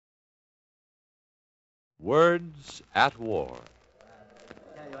Words at War.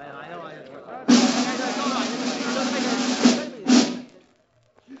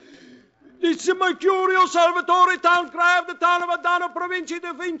 This is Mercurio Salvatore, town cry of the town of Adano, Provincia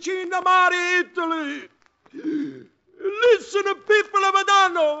di Vincina, Mare, Italy. Listen, people of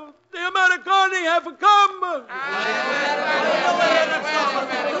Adano, the Americani have come.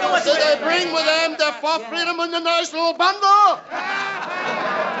 Did they bring with them the for freedom and the national bundle?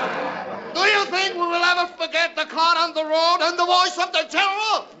 Do you think we will ever forget the car on the road and the voice of the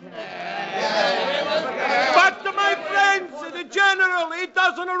general? But my friends, the general, he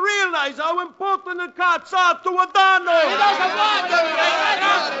doesn't realize how important the carts are to Adano. He doesn't want them.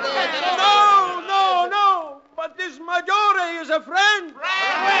 No. But this Maggiore is a friend.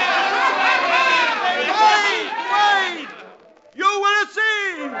 Wait. You will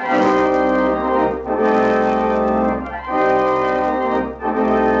see.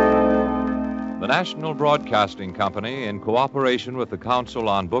 The National Broadcasting Company, in cooperation with the Council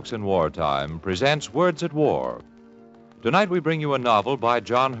on Books in Wartime, presents Words at War. Tonight we bring you a novel by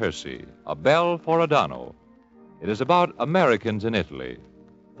John Hersey, A Bell for Adano. It is about Americans in Italy,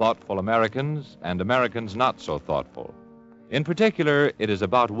 thoughtful Americans and Americans not so thoughtful. In particular, it is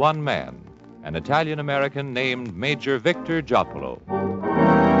about one man, an Italian-American named Major Victor Giappolo.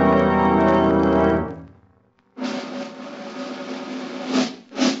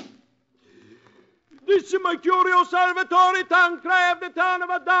 This is Mercurio Salvatore, town cry of the town of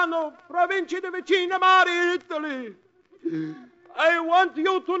Adano, Provincia di Vicina, Mare, Italy. I want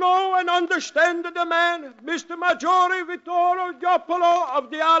you to know and understand the man, Mr. Maggiore Vittorio Giappolo of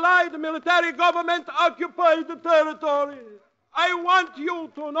the Allied military government occupied the territory. I want you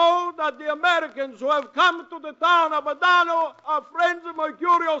to know that the Americans who have come to the town of Adano are friends of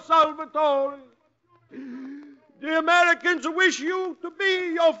Mercurio Salvatore. The Americans wish you to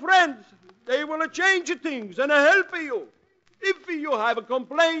be your friends. They will change things and help you. If you have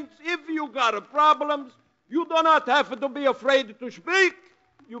complaints, if you got problems, you do not have to be afraid to speak.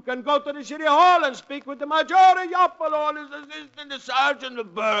 You can go to the city hall and speak with the Maggiore Giappolo and his assistant, the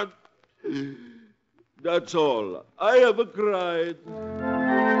Sergeant Bird. That's all. I have cried.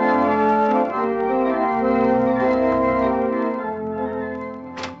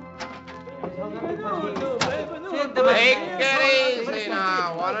 Take it easy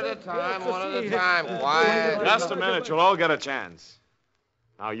now. One at a time. Quiet. Just a minute. You'll all get a chance.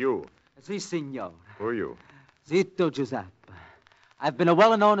 Now you. Si, signor. Who are you? Zitto Giuseppe. I've been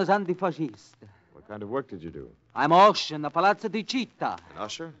well-known as antifascist. What kind of work did you do? I'm usher in the Palazzo di Città. An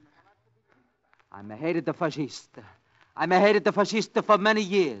usher? I'm a hated the fascist. I'm a hated the fascist for many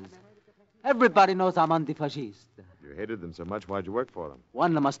years. Everybody knows I'm antifascist. You hated them so much, why'd you work for them?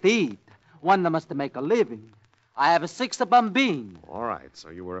 One must eat. One must make a living. I have 6 bambini. All right, so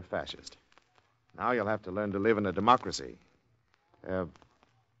you were a fascist. Now you'll have to learn to live in a democracy.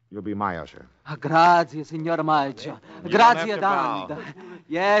 You'll be my usher. Grazie, signora Maggia. Grazie tanta.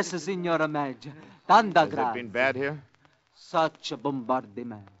 Yes, signora Maggia. Tanta grazie. Has it been bad here? Such a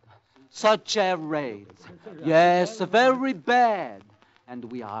bombardment. Such a raid. Yes, very bad. And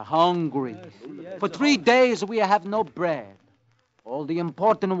we are hungry. For 3 days we have no bread. All the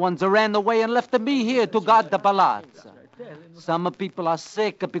important ones ran away and left me here to guard the palazzo. Some people are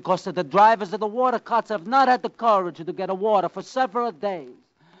sick because the drivers of the water carts have not had the courage to get water for several days.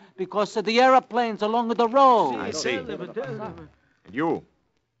 Because of the airplanes along the road. I see. And you?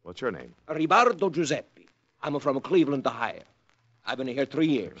 What's your name? Ribardo Giuseppe. I'm from Cleveland, Ohio. I've been here 3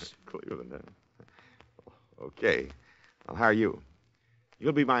 years. Cleveland, huh? Okay. I'll hire you.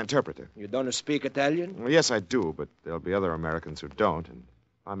 You'll be my interpreter. You don't speak Italian? Well, yes, I do, but there'll be other Americans who don't, and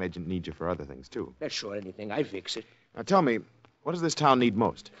I may need you for other things, too. That's sure anything. I fix it. Now, tell me, what does this town need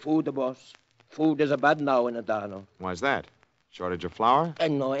most? Food, boss. Food is bad now in Adano. Why's that? Shortage of flour?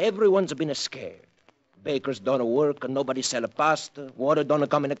 And no, everyone's been scared. Bakers don't work, and nobody sell pasta. Water don't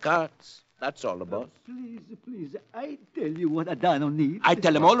come in the carts. That's all, boss. Please, I tell you what Adano needs. I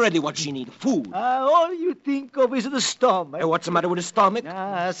tell him already what she need. Food. All you think of is the stomach. Hey, what's the matter with the stomach?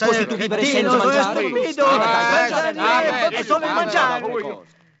 Forse tu vivere senza mangiare?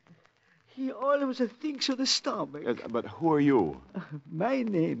 He always thinks of the stomach. But who are you? My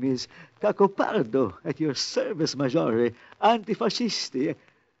name is Cacopardo, at your service, Maggiore, antifascisti.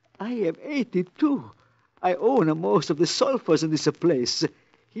 I am 82. I own most of the sulfurs in this place.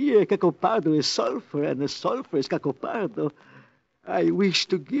 Here, Cacopardo is sulfur, and the sulfur is Cacopardo. I wish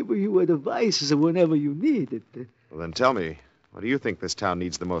to give you advice whenever you need it. Well, then tell me, what do you think this town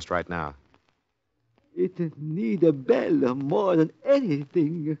needs the most right now? It needs a bell more than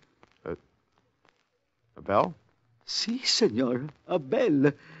anything. A bell? Si, senor, a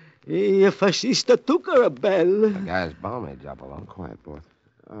bell. Fascista took her a bell. The guy's balmy, Jopolo. Quiet, boy.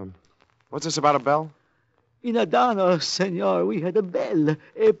 What's this about a bell? In Adano, senor, we had a bell,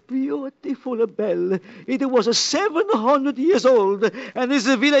 a beautiful bell. It was 700 years old, and this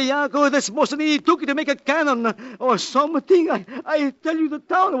Villayaco, this Mossini, took it to make a cannon or something. I tell you, the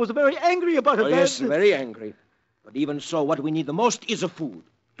town was very angry about it. Yes, very angry. But even so, what we need the most is a food.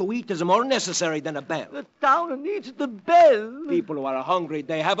 To eat is more necessary than a bell. The town needs the bell. People who are hungry,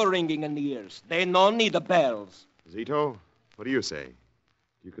 they have a ringing in the ears. They don't need the bells. Zito, what do you say?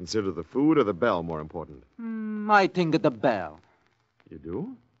 Do you consider the food or the bell more important? I think the bell. You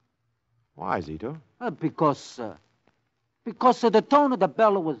do? Why, Zito? Because the tone of the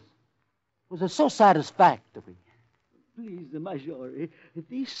bell was so satisfactory. Please, Majore,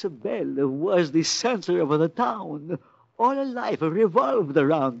 this bell was the center of the town. All life revolved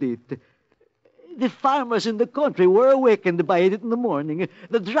around it. The farmers in the country were awakened by it in the morning.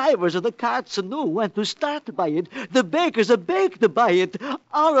 The drivers of the carts knew when to start by it. The bakers baked by it.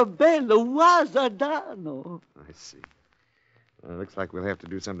 Our bell was Adano. I see. Well, it looks like we'll have to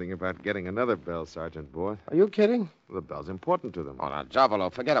do something about getting another bell, Sergeant Boy. Are you kidding? Well, the bell's important to them. Oh, now, Jopolo,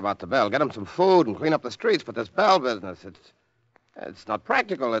 forget about the bell. Get them some food and clean up the streets. But this bell business, it's not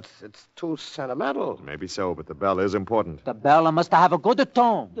practical. It's too sentimental. Maybe so, but the bell is important. The bell must have a good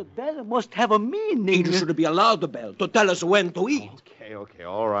tone. The bell must have a meaning. It should be allowed the bell to tell us when to eat. Okay,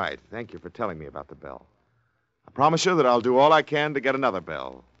 all right. Thank you for telling me about the bell. I promise you that I'll do all I can to get another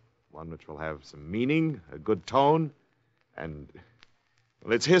bell. One which will have some meaning, a good tone, and...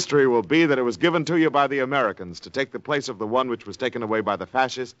 well, its history will be that it was given to you by the Americans to take the place of the one which was taken away by the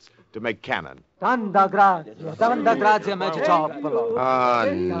fascists to make cannon. Tanta grazie, Major Jopolo. Ah,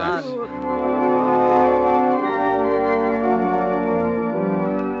 nuts.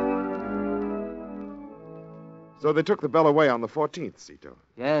 So they took the bell away on the 14th, Zito.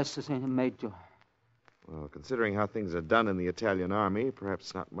 Yes, Major. Well, considering how things are done in the Italian army,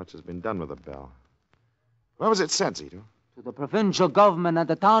 perhaps not much has been done with the bell. Where was it sent, Zito? To the provincial government at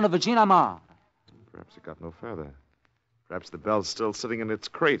the town of Vicinamar. Perhaps it got no further. Perhaps the bell's still sitting in its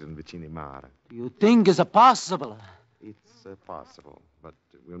crate in Vicinimar. Do you think it's possible? It's possible, but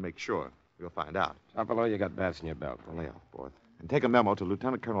we'll make sure. We'll find out. Jopolo, you got bats in your belt. Lay off, Borth. And take a memo to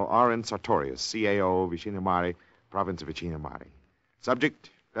Lieutenant Colonel R.N. Sartorius, CAO, Vicinimari, province of Vicinimari. Subject,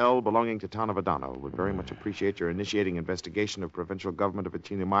 bell belonging to town of Adano. Would very much appreciate your initiating investigation of provincial government of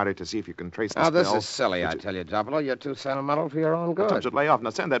Vicinimari to see if you can trace this Now, this bell. is silly, I tell you, Jopolo. You're too sentimental for your own Tell good. you to lay off. Now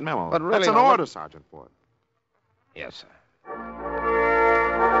send that memo. But really, That's an now, order, Sergeant Ford. Yes, sir.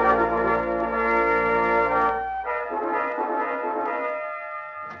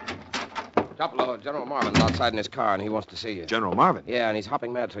 Jopolo, General Marvin's outside in his car, and he wants to see you. General Marvin. Yeah, and he's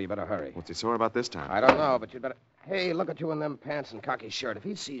hopping mad, so you better hurry. What's he sore about this time? I don't know, but you'd better... Hey, look at you in them pants and cocky shirt. If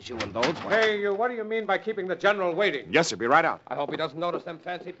he sees you in those... Well... Hey, you, what do you mean by keeping the general waiting? Yes, sir. Be right out. I hope he doesn't notice them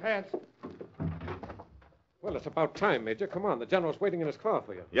fancy pants. Well, it's about time, Major. Come on, the general's waiting in his car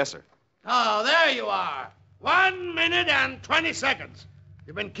for you. Yes, sir. Oh, there you are. 1 minute and 20 seconds.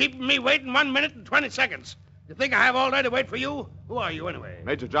 You've been keeping me waiting 1 minute and 20 seconds. You think I have all day to wait for you? Who are you, anyway?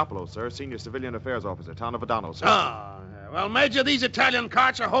 Major Jopolo, sir. Senior Civilian Affairs Officer, town of Adano, sir. Well, Major, these Italian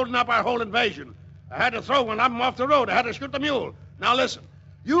carts are holding up our whole invasion. I had to throw one of them off the road. I had to shoot the mule. Now, listen.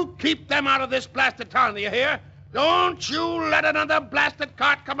 You keep them out of this blasted town, do you hear? Don't you let another blasted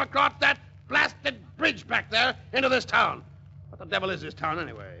cart come across that blasted bridge back there into this town. What the devil is this town,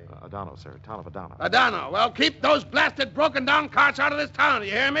 anyway? Adano, sir. Town of Adano. Adano. Well, keep those blasted broken-down carts out of this town, do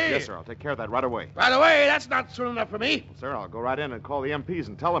you hear me? Yes, sir. I'll take care of that right away. Right away? That's not soon enough for me. Well, sir, I'll go right in and call the MPs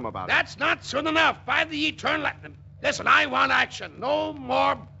and tell them about it. That's not soon enough. By the eternal... Listen, I want action. No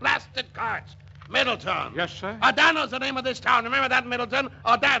more blasted carts. Middleton. Yes, sir? Adano's the name of this town. Remember that, Middleton?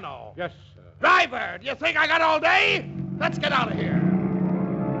 Adano. Yes, sir. Driver, do you think I got all day? Let's get out of here.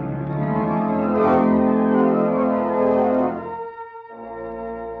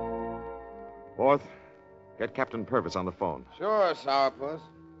 Fourth, get Captain Purvis on the phone. Sure, Sourpuss.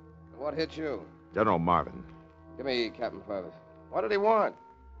 What hit you? General Marvin. Give me Captain Purvis. What did he want?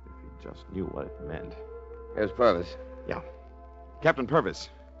 If he just knew what it meant. Here's Purvis. Yeah. Captain Purvis,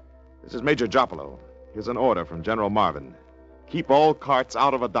 this is Major Jopolo. Here's an order from General Marvin. Keep all carts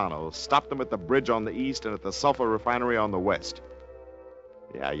out of Adano. Stop them at the bridge on the east and at the sulfur refinery on the west.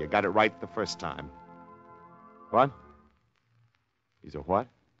 Yeah, you got it right the first time. What? He's a what?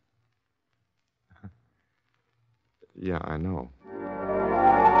 Yeah, I know.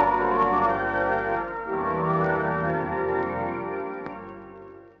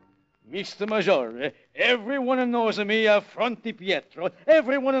 Mr. Maggiore, everyone knows me, Affronti Pietro.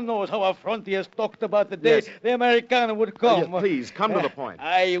 Everyone knows how Affronti has talked about the day the Americano would come. Please, come to the point.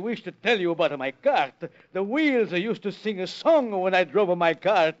 I wish to tell you about my cart. The wheels used to sing a song when I drove my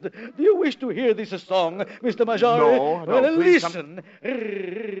cart. Do you wish to hear this song, Mr. Maggiore? No, Well, please listen.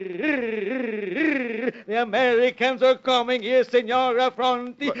 The Americans are coming here, Signor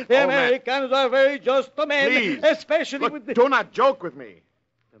Affronti. The Americans are very just men. Please. Especially with the... Do not joke with me.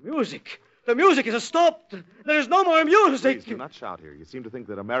 The music is stopped. There is no more music. Please, do not shout here. You seem to think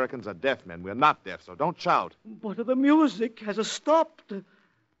that Americans are deaf men. We're not deaf, so don't shout. But the music has stopped.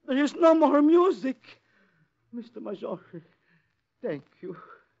 There is no more music. Mr. Maggiore, thank you.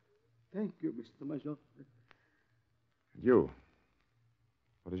 Thank you, Mr. Maggiore. You.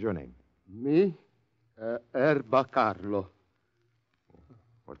 What is your name? Me? Erba Carlo.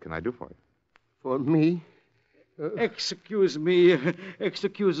 What can I do for you? For me? Excuse me.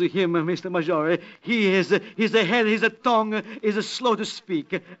 Excuse him, Mr. Maggiore. His head, his tongue is slow to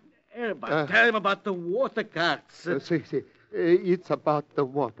speak. Erba, tell him about the water carts. See. It's about the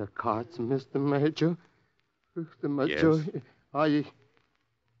water carts, Mr. Major. Mr. Major,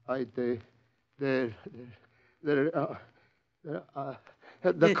 Yes.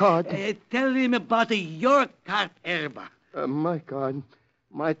 The cart. Tell him about your cart, Erba.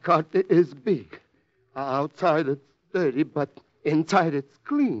 My cart is big. Outside it's dirty, but inside it's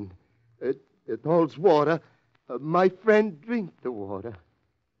clean. It holds water. My friend drink the water.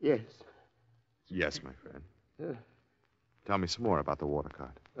 Yes. Yes, my friend. Tell me some more about the water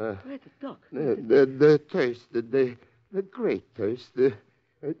cart. The thirst, the great thirst.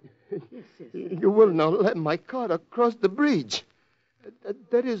 You will not let my cart across the bridge.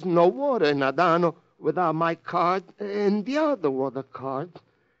 There is no water in Adano without my cart and the other water cart.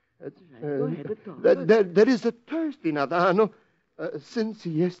 Go ahead, there is a thirst in Adano. Since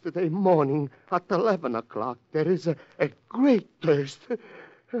yesterday morning at 11 o'clock, there is a great thirst.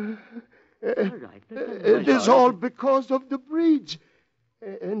 It is all because of the bridge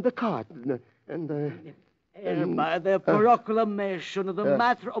and the cart and the proclamation of the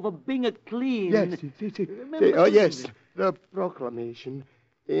matter of being clean. Yes, yes, the proclamation.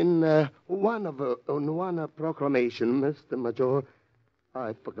 In one proclamation, Mr. Major,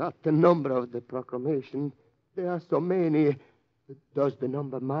 I forgot the number of the proclamation. There are so many. Does the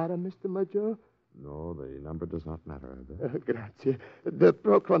number matter, Mr. Major? No, the number does not matter. Grazie. The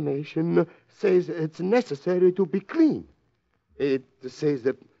proclamation says it's necessary to be clean. It says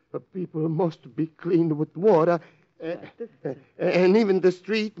that people must be cleaned with water, and even the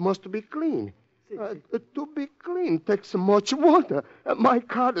street must be clean. To be clean takes much water. My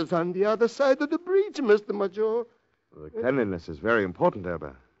cart is on the other side of the bridge, Mr. Major. The cleanliness is very important,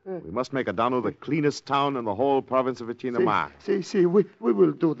 Erba. We must make Adano the cleanest town in the whole province of Vicina Mar. See, we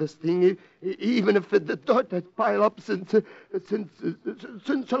will do this thing, even if the dirt has piled up since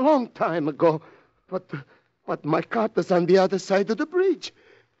a long time ago. But my cart is on the other side of the bridge.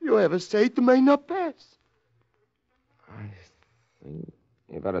 You ever say it may not pass? I think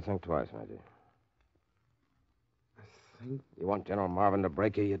you better think twice, my dear. I think You want General Marvin to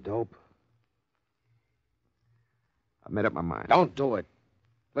break you, you dope? I've made up my mind. Don't do it.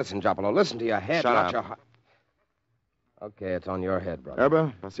 Listen, Giapolo, listen to your head, Shut not up. your heart. Okay, it's on your head, brother.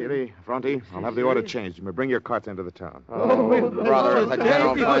 Erba, Vasily, Affronti, I'll have the order changed. You may bring your carts into the town. Oh, brother, if the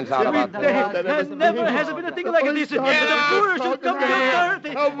general finds out about that. There never has been a thing like this. The poor should come to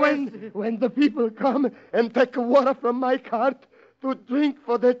the When the people come and take water from my cart to drink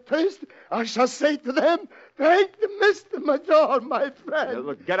for their thirst, I shall say to them, thank you, Mr. Major, my friend.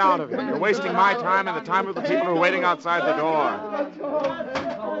 Look, get out of here. You're wasting my time and the time of the people who are waiting outside the door.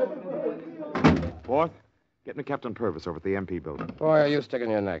 Fourth, get me Captain Purvis over at the MP building. Boy, are you sticking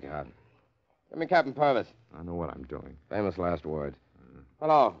your neck out. Give me Captain Purvis. I know what I'm doing. Famous last words.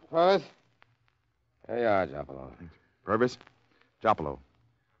 Hello, Purvis. Here you are, Giapolo. Purvis, Giapolo,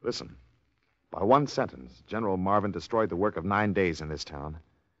 listen. By one sentence, General Marvin destroyed the work of 9 days in this town.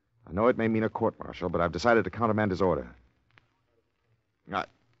 I know it may mean a court-martial, but I've decided to countermand his order.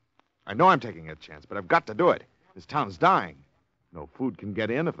 I know I'm taking a chance, but I've got to do it. This town's dying. No food can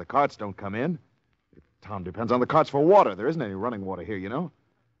get in if the carts don't come in. The town depends on the carts for water. There isn't any running water here, you know.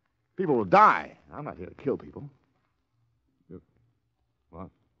 People will die. I'm not here to kill people. What?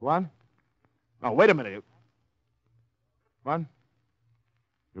 What? Oh, wait a minute. What?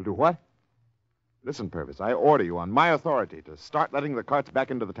 You'll do what? Listen, Purvis, I order you on my authority to start letting the carts back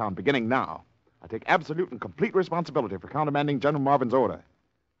into the town beginning now. I take absolute and complete responsibility for countermanding General Marvin's order.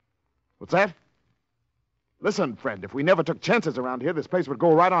 What's that? Listen, friend, if we never took chances around here, this place would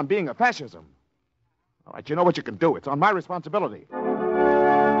go right on being a fascism. All right, you know what you can do. It's on my responsibility.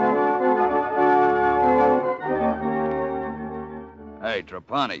 Hey,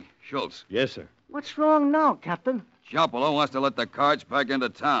 Trapani, Schultz. Yes, sir. What's wrong now, Captain? Jopolo wants to let the carts back into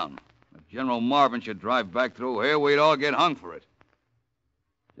town. If General Marvin should drive back through here, we'd all get hung for it.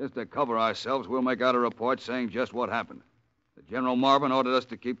 Just to cover ourselves, we'll make out a report saying just what happened. That General Marvin ordered us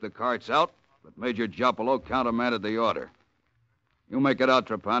to keep the carts out, but Major Jopolo countermanded the order. You make it out,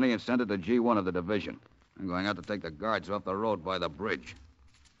 Trapani, and send it to G1 of the division. I'm going out to take the guards off the road by the bridge.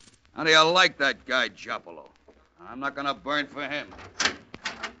 How do you like that guy, Jopolo? I'm not going to burn for him.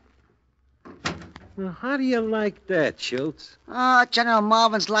 Well, how do you like that, Schultz? General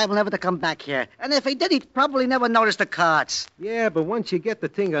Marvin's liable never to come back here. And if he did, he'd probably never notice the carts. Yeah, but once you get the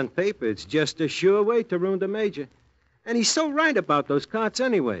thing on paper, it's just a sure way to ruin the Major. And he's so right about those carts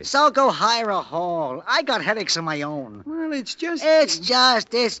anyway. So go hire a haul. I got headaches of my own. Well, it's just... It's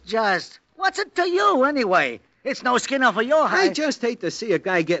just. What's it to you, anyway? It's no skin off of your hide. I just hate to see a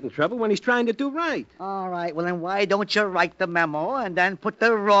guy get in trouble when he's trying to do right. All right, well, then why don't you write the memo and then put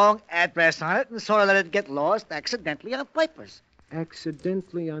the wrong address on it and sort of let it get lost accidentally on papers?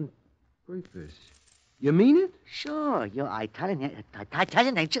 Accidentally on purpose. You mean it? Sure, you're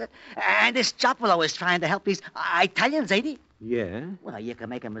Italian, ain't you? And this Jopolo is trying to help these Italians, ain't he? Yeah. Well, you can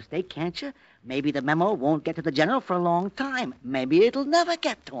make a mistake, can't you? Maybe the memo won't get to the general for a long time. Maybe it'll never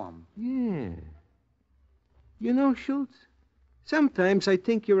get to him. Yeah. You know, Schultz, sometimes I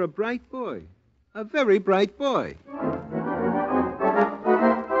think you're a bright boy. A very bright boy.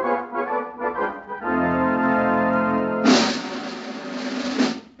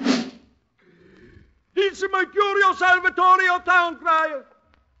 Dice Mercurio Salvatorio town crier.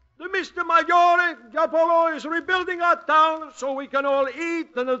 The Mr. Maggiore, Jopolo, is rebuilding our town so we can all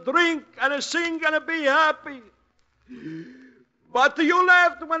eat and drink and sing and be happy. But you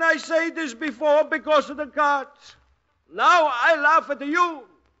laughed when I said this before because of the carts. Now I laugh at you.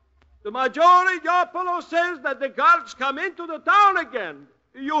 The Maggiore Jopolo says that the carts come into the town again.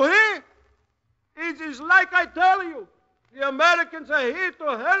 You hear? It is like I tell you. The Americans are here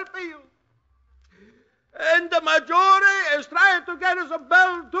to help you. And the Maggiore is trying to get us a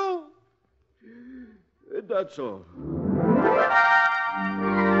bell, too. That's all.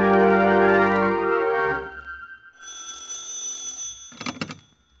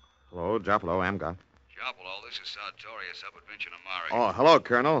 Hello, Jopolo, Amgot. Jopolo, this is Sartorius up at Vinchinamari. Oh, hello,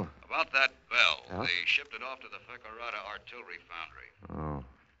 Colonel. About that bell, Yeah? they shipped it off to the Fecarata Artillery Foundry. Oh,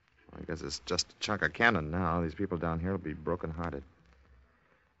 I guess it's just a chunk of cannon now. These people down here will be broken-hearted.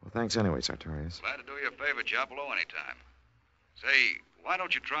 Well, thanks anyway, Sartorius. Glad to do you a favor, Jopolo, anytime. Say, why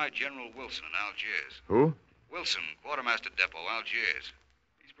don't you try General Wilson in Algiers? Who? Wilson, Quartermaster Depot, Algiers.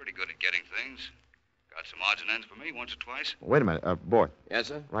 He's pretty good at getting things. Got some odds and ends for me once or twice. Wait a minute. Bort. Yes,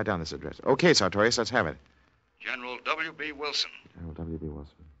 sir? Write down this address. Okay, Sartorius, let's have it. General W.B. Wilson, General W.B.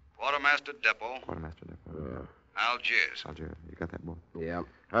 Wilson. Quartermaster Depot, Quartermaster Depot. Algiers. Algeria. You got that, Bort? Yeah.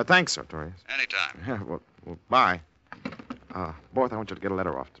 Thanks, Sartorius. Anytime. Yeah, well, bye. Bort, I want you to get a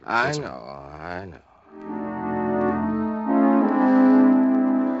letter off to I Wilson. know.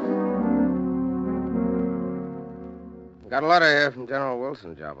 Got a letter here from General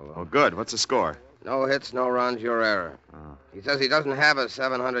Wilson, Jopolo. Oh, good. What's the score? No hits, no runs, your error. Oh. He says he doesn't have a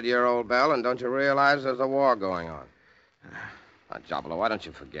 700-year-old bell, and don't you realize there's a war going on? Now, Jopolo, why don't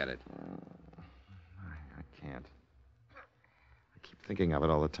you forget it? I can't. I keep thinking of it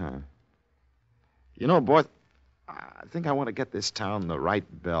all the time. You know, Bort, I think I want to get this town the right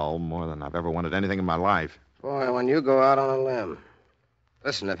bell more than I've ever wanted anything in my life. Boy, when you go out on a limb.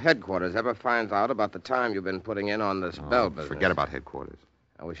 Listen, if headquarters ever finds out about the time you've been putting in on this bell business... Forget about headquarters.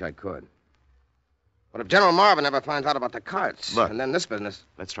 I wish I could. But if General Marvin ever finds out about the carts, Look. and then this business...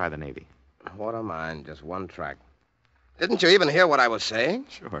 Let's try the Navy. What a mind, just one track. Didn't you even hear what I was saying?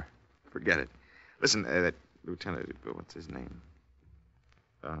 Sure. Forget it. Listen, that lieutenant, what's his name?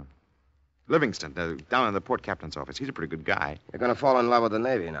 Livingston, down in the port captain's office. He's a pretty good guy. You're going to fall in love with the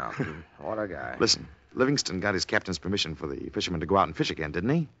Navy now. What a guy. Listen, Livingston got his captain's permission for the fishermen to go out and fish again, didn't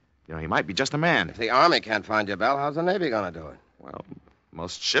he? You know, he might be just a man. If the Army can't find your bell, how's the Navy going to do it? Well,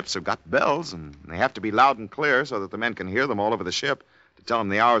 most ships have got bells, and they have to be loud and clear so that the men can hear them all over the ship to tell them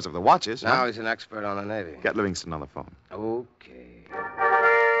the hours of the watches. Now huh? he's an expert on the Navy. Get Livingston on the phone. Okay.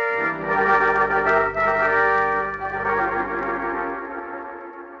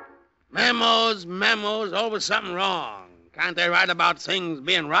 Memos, always something wrong. Can't they write about things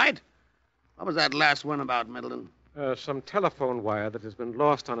being right? What was that last one about, Middleton? Some telephone wire that has been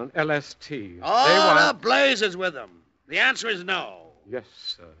lost on an LST. Oh, the blazes with them. The answer is no. Yes,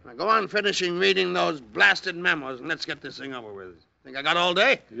 sir. Now go on finishing reading those blasted memos and let's get this thing over with. Think I got all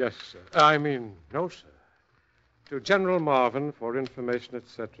day? Yes, sir. No, sir. To General Marvin for information,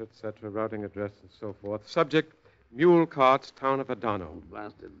 etc., routing address and so forth. Subject, Mule carts, town of Adano.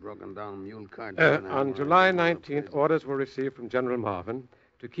 Blasted, broken down mule cart. On July 19th, orders were received from General Marvin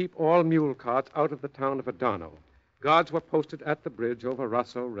to keep all mule carts out of the town of Adano. Guards were posted at the bridge over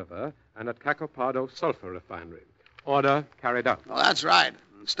Rosso River and at Cacopado Sulfur Refinery. Order carried out. Oh, that's right.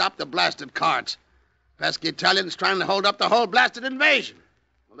 And stop the blasted carts. Pesky Italians trying to hold up the whole blasted invasion.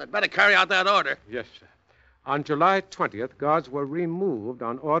 Well, they'd better carry out that order. Yes, sir. On July 20th, guards were removed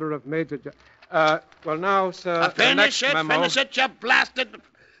on order of Major... well, now, sir... Finish it, you blasted...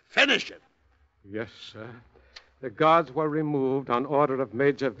 Finish it. Yes, sir. The guards were removed on order of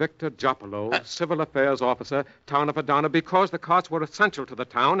Major Victor Giapolo, Civil Affairs Officer, town of Adano, because the carts were essential to the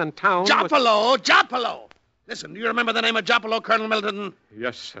town, and town Giapolo! Listen, do you remember the name of Giapolo, Colonel Middleton?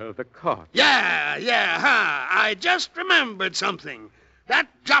 Yes, sir, the cart. Yeah, I just remembered something. That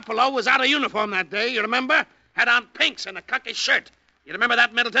Giapolo was out of uniform that day, you remember? Had on pinks and a khaki shirt. You remember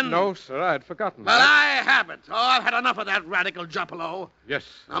that, Middleton? No, sir, I'd forgotten Well, that. I haven't. Oh, I've had enough of that radical Giapolo. Yes,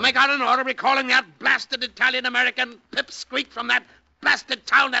 sir. Now make out an order recalling that blasted Italian-American pipsqueak from that blasted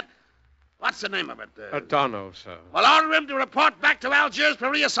town that... What's the name of it? Adano, sir. Well, order him to report back to Algiers for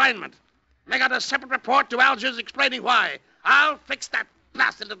reassignment. Make out a separate report to Algiers explaining why. I'll fix that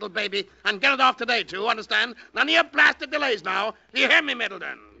blasted little baby and get it off today, too, understand? None of your blasted delays now. Do you hear me,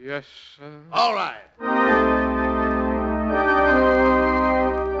 Middleton? Yes, sir. All right.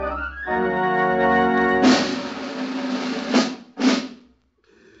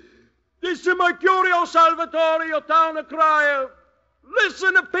 This is Mercurio Salvatore, town crier.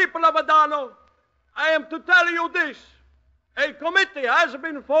 Listen, people of Adano. I am to tell you this. A committee has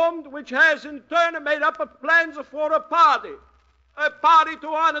been formed which has in turn made up of plans for a party. A party to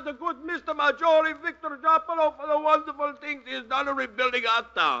honor the good Mr. Maggiore Victor Giapolo for the wonderful things he has done in rebuilding our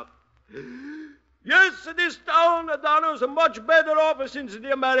town. Yes, this town, Adano, is much better off since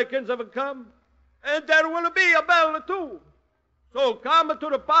the Americans have come. And there will be a bell, too. So come to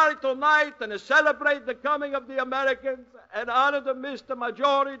the party tonight and celebrate the coming of the Americans and honor the Mr.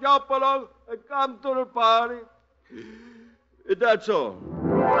 Maggiore Giapolo and come to the party. That's all.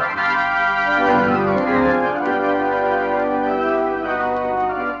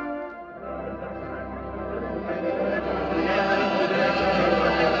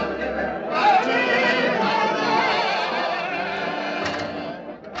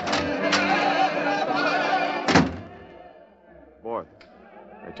 Boy,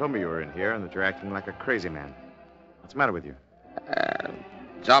 they told me you were in here and that you're acting like a crazy man. What's the matter with you?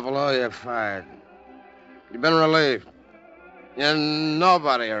 Giapolo, you're fired. You've been relieved. You're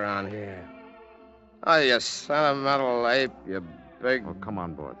nobody around here. Oh, you sentimental ape, you big... Oh, come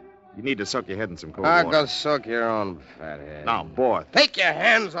on, boy. You need to soak your head in some cold I'll water. go soak your own fat head. Now, boy. Take your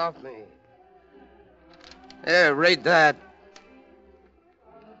hands off me. Here, read that.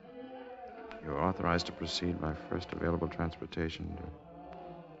 You're authorized to proceed by first available transportation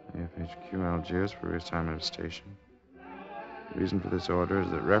to AFHQ Algiers for reassignment of station. The reason for this order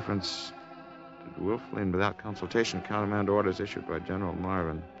is that reference to willfully and without consultation countermand orders issued by General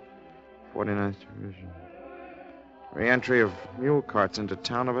Marvin, 49th Division. Re-entry of mule carts into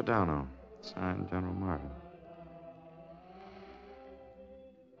town of Adano. Signed, General Marvin.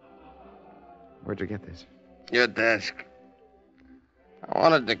 Where'd you get this? Your desk. I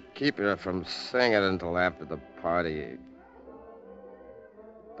wanted to keep you from seeing it until after the party.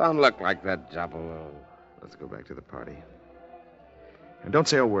 Don't look like that, Giapolo. Let's go back to the party. And don't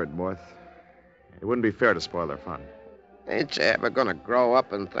say a word, Morth. It wouldn't be fair to spoil their fun. Ain't you ever gonna grow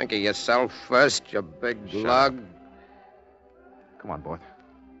up and think of yourself first, you big Shut lug? up. Come on, Morth.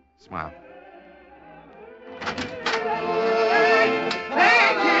 Smile.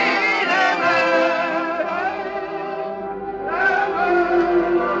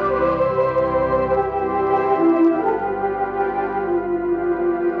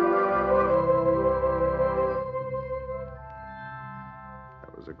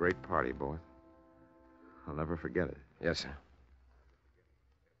 That was a great party, boy. I'll never forget it. Yes, sir.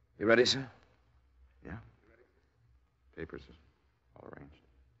 You ready, sir? Yeah? Papers all arranged.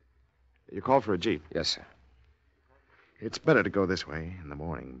 You called for a jeep. Yes, sir. It's better to go this way in the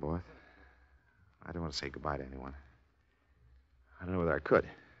morning, boy. I don't want to say goodbye to anyone. I don't know whether I could.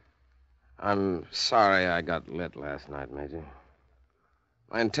 I'm sorry I got lit last night, Major.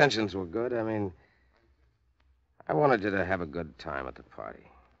 My intentions were good. I mean, I wanted you to have a good time at the party.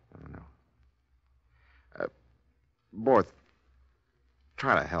 I don't know. Borth,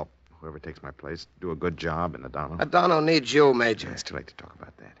 try to help whoever takes my place do a good job in Adano. Adano needs you, Major. It's too late to talk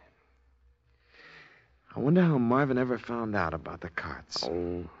about that. I wonder how Marvin ever found out about the carts.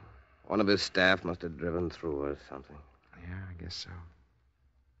 Oh, one of his staff must have driven through or something. Yeah, I guess so.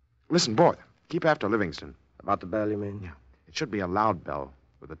 Listen, Borth, keep after Livingston. About the bell, you mean? Yeah. It should be a loud bell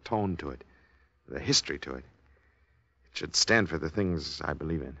with a tone to it, with a history to it. It should stand for the things I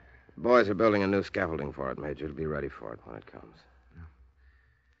believe in. The boys are building a new scaffolding for it, Major. It'll be ready for it when it comes.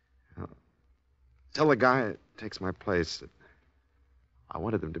 Tell the guy that takes my place that I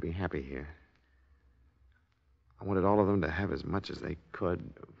wanted them to be happy here. I wanted all of them to have as much as they could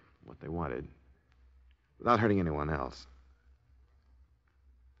of what they wanted, without hurting anyone else.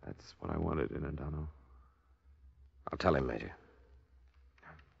 That's what I wanted in Adano. I'll tell him, Major.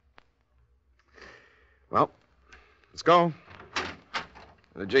 Well, let's go.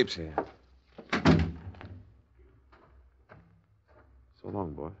 The Jeep's here. So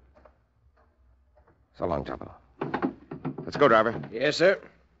long, boy. So long, Chopper. Let's go, driver. Yes, sir.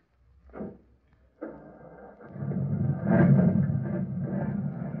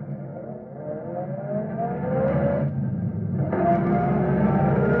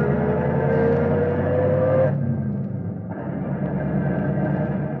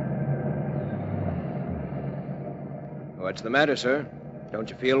 What's the matter, sir? Don't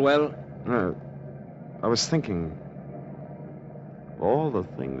you feel well? No. I was thinking of all the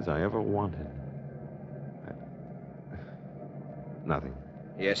things I ever wanted. Nothing.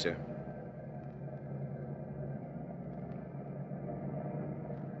 Yes, sir.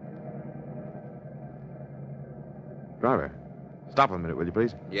 Driver, stop a minute, will you,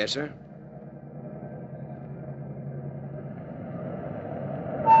 please? Yes, sir.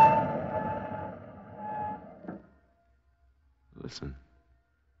 Listen.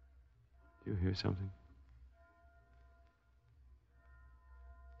 Do you hear something?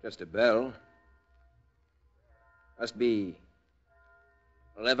 Just a bell. Must be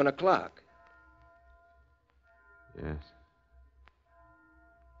 11 o'clock. Yes.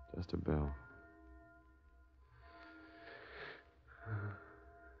 Just a bell.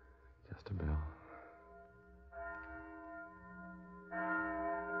 Just a bell.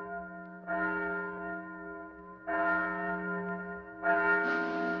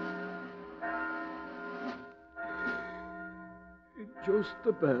 Just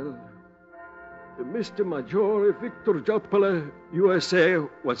a bell. Mr. Maggiore Victor Gioppola, USA,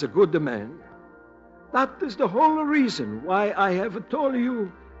 was a good man. That is the whole reason why I have told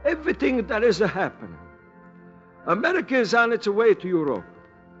you everything that is happening. America is on its way to Europe.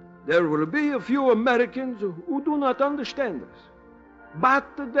 There will be a few Americans who do not understand us. But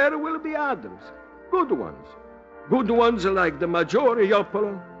there will be others, good ones. Good ones like the Maggiore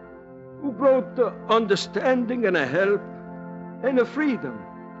Gioppola, who brought understanding and a help and a freedom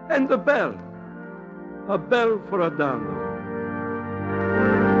and the bell. A bell for Adano.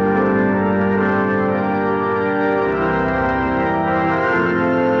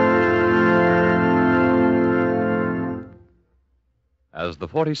 As the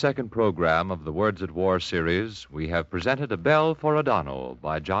 42nd program of the Words at War series, we have presented A Bell for Adano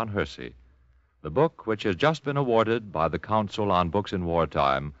by John Hersey, the book which has just been awarded by the Council on Books in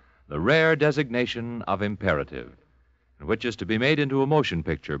Wartime the rare designation of imperative, and which is to be made into a motion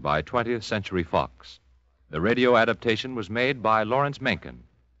picture by 20th Century Fox. The radio adaptation was made by Lawrence Mencken.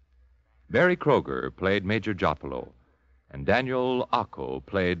 Barry Kroger played Major Giopolo, and Daniel Acco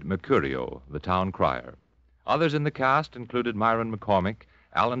played Mercurio, the town crier. Others in the cast included Myron McCormick,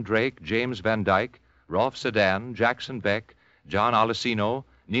 Alan Drake, James Van Dyke, Rolf Sedan, Jackson Beck, John Alessino,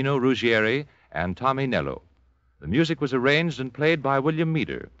 Nino Ruggieri, and Tommy Nello. The music was arranged and played by William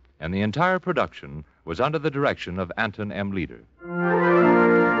Meader, and the entire production was under the direction of Anton M. Leader.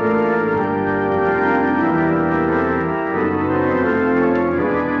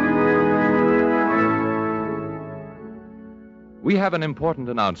 We have an important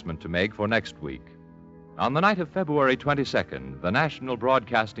announcement to make for next week. On the night of February 22nd, the National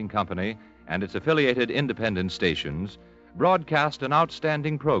Broadcasting Company and its affiliated independent stations broadcast an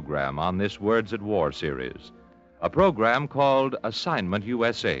outstanding program on this Words at War series, a program called Assignment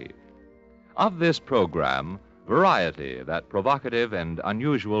USA. Of this program, Variety, that provocative and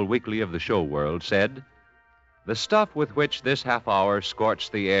unusual weekly of the show world, said, "The stuff with which this half hour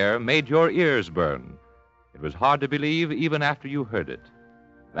scorched the air made your ears burn. It was hard to believe even after you heard it.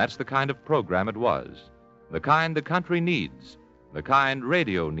 That's the kind of program it was, the kind the country needs, the kind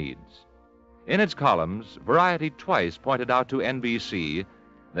radio needs." In its columns, Variety twice pointed out to NBC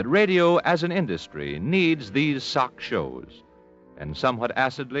that radio as an industry needs these sock shows, and somewhat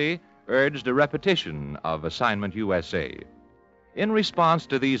acidly urged a repetition of Assignment USA. In response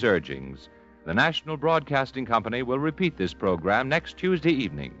to these urgings, the National Broadcasting Company will repeat this program next Tuesday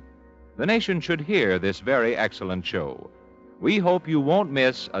evening. The nation should hear this very excellent show. We hope you won't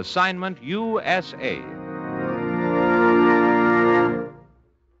miss Assignment USA.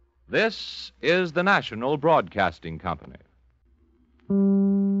 This is the National Broadcasting Company.